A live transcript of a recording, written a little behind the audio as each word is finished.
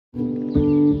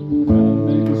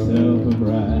Make yourself a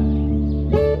bride.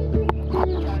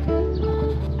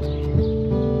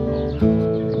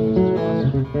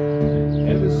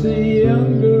 Ever see a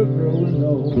young girl growing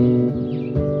old?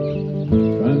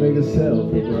 Try to make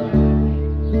herself a bride.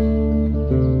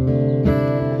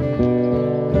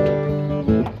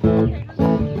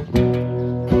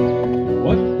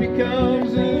 What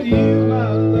becomes of you,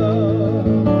 my love?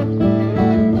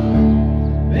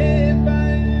 May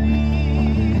finally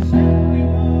only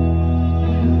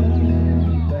one.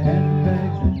 The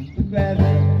handbags and the glad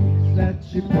rags that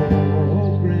your poor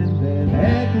old granddad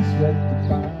had to sweat to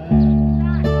find.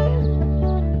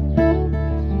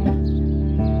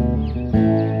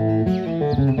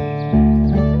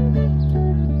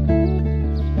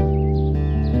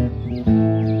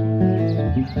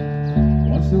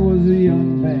 Once I was a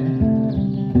young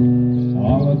man,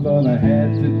 all I thought I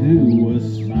had to do was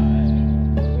smile.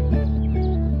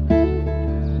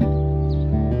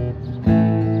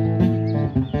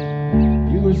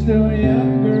 You were still a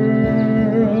young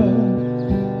girl,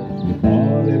 you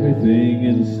bought everything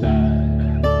in style.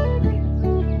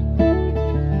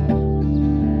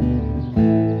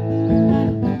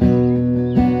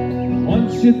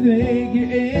 Once you think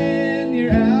you're in,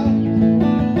 you're out.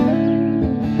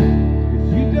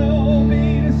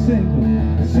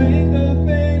 A single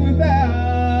thing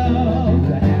without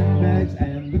the handbags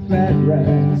and the glad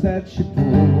rags that your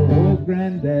poor old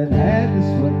granddad had to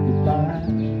sweat to buy.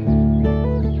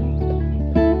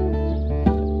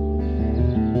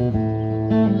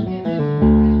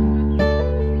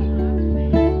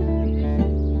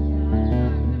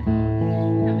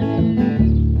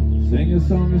 Sing a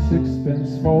song of sixpence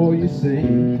for your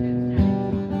sake.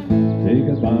 Take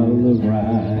a bottle of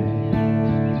rye.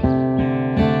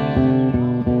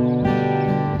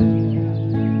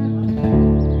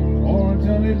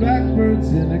 Blackbirds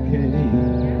in a cage,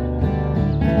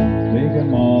 bake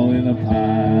them all in a pie.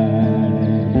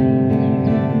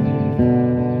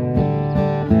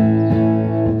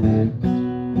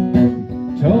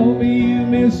 Told me you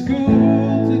missed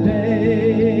school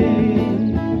today,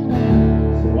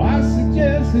 so I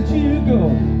suggest that you go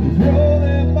and throw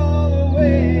them all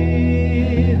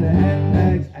away. The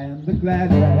handbags and the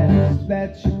glad rags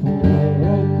that your poor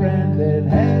old granddad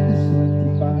had to sweat to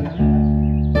buy.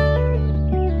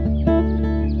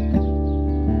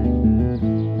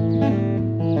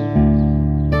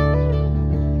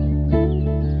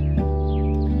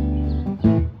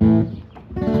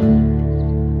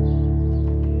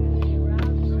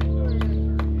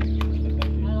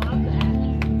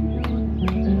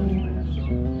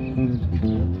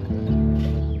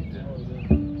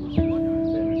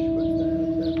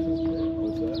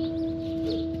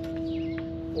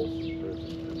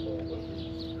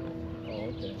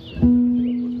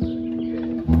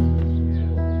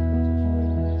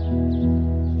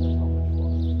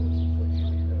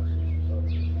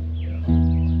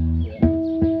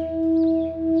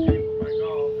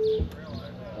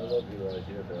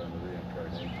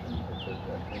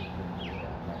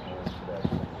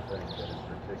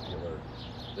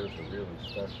 There's a really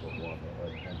special one that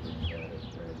like Hendrix had it,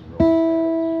 Randy Rhoads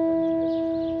had it.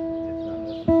 It's not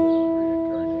necessarily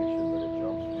reincarnation, but it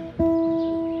jumps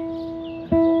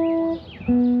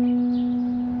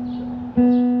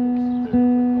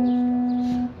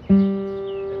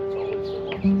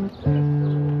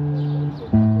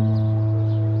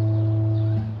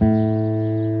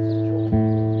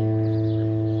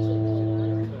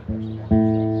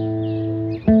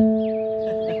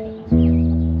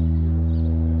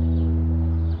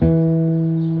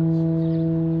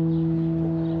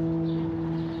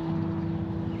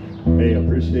Hey,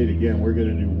 appreciate it again. We're going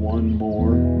to do one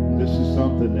more. This is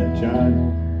something that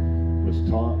John was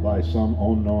taught by some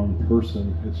unknown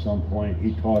person at some point.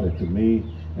 He taught it to me,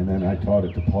 and then I taught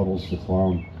it to Puddles the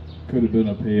Clown. Could have been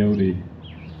a peyote.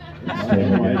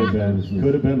 It might have been,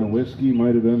 could have been a whiskey,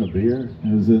 might have been a beer.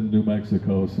 It was in New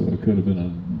Mexico, so it could have been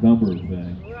a number of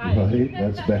things. Right,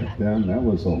 that's back then. That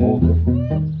was a whole different,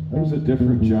 that was a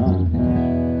different John.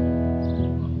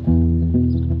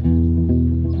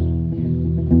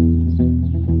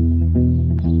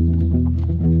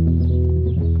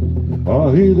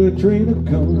 I hear the train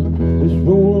a-comin', it's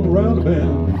rolling around the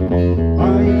bend. I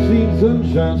ain't seen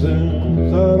sunshine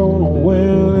since I don't know when,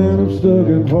 and I'm stuck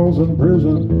in Folsom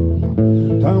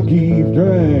Prison. Time keeps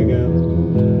dragging.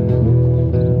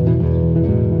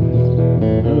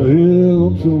 I hear the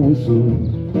lonesome whistle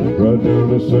right down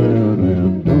to San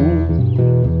Antonio.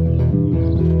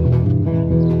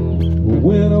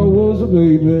 When I was was a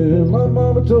baby, my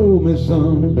mama told me,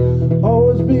 son,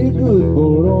 always be a good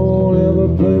boy, don't ever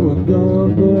play with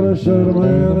guns. But I shot a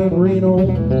man in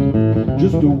Reno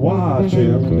just to watch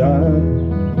him die.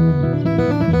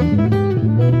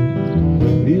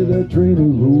 Hear that train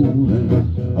a-rolling,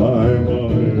 I'm a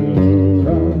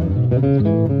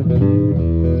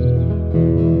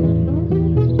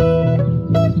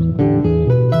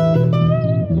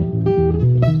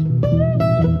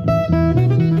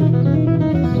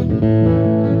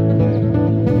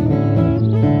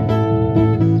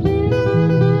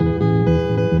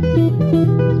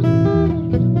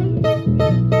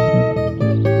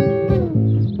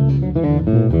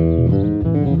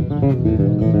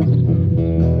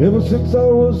Ever since I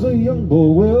was a young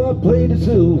boy, well, I played the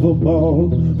silver ball.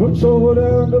 From Soho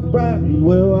down to Brighton,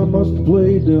 well, I must have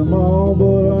played them all.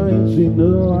 But I ain't seen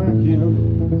nothing like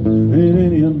him in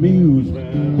any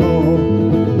amusement hall.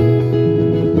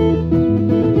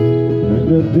 And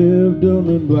that deaf, dumb,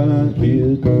 and blind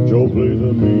kid sure plays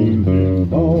a mean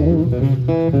pinball.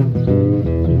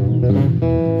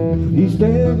 He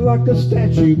stands like a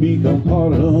statue, become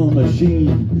part of the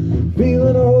machine.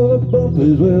 Feeling all the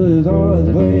bumpers, well, his heart is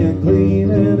playing clean.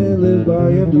 And he lives by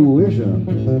intuition,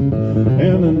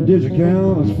 and then did you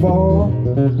count as fall?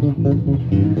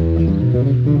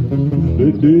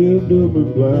 The deaf, dumb,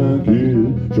 and blind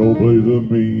kid sure plays a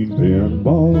mean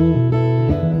pinball.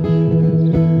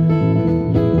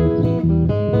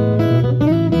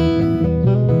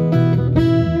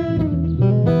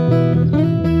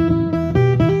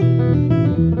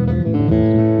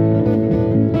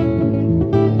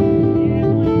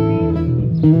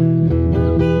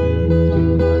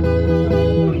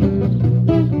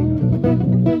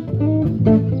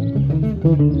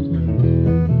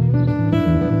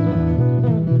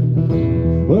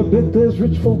 Well, I bet there's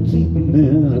rich folks eating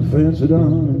in a fancy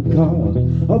dining car.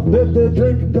 I bet they're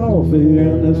drinking coffee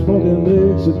and they're smoking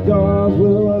big cigars.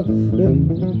 Well, I let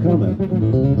them coming.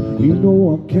 You know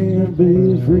I can't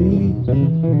be free.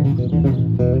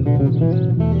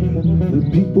 The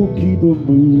people keep a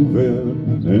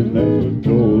moving, and that's what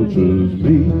tortures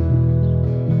me.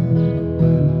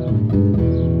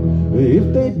 If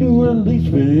they do release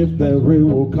me, if that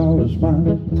railroad car is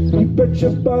mine, you bet you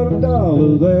about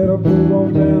 $1 that I'll move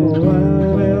on down the line.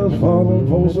 Else falling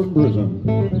for some prison,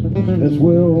 that's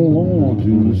where I want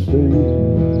to stay.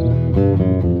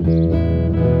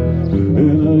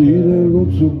 And I hear that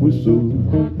lonesome whistle,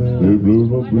 it blows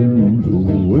my blues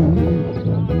away.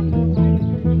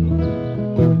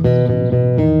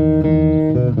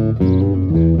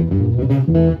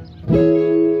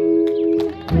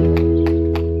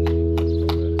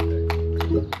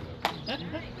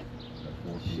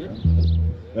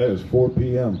 That is 4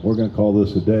 p.m. We're going to call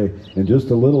this a day. In just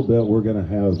a little bit, we're going to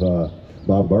have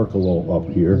Bob Barkalow up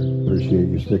here. Appreciate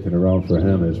you sticking around for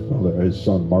him. His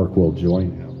son Mark will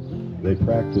join him. They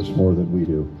practice more than we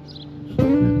do,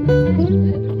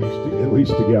 at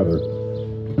least together.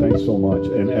 Thanks so much.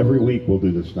 And every week we'll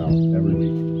do this now. Every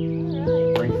week.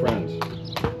 Bring friends.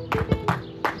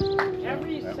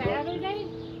 Every Saturday?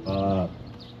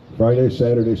 Friday,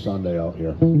 Saturday, Sunday out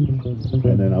here.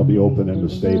 And then I'll be opening the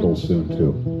stables soon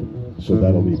too. So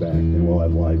that'll be back, and we'll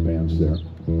have live bands there.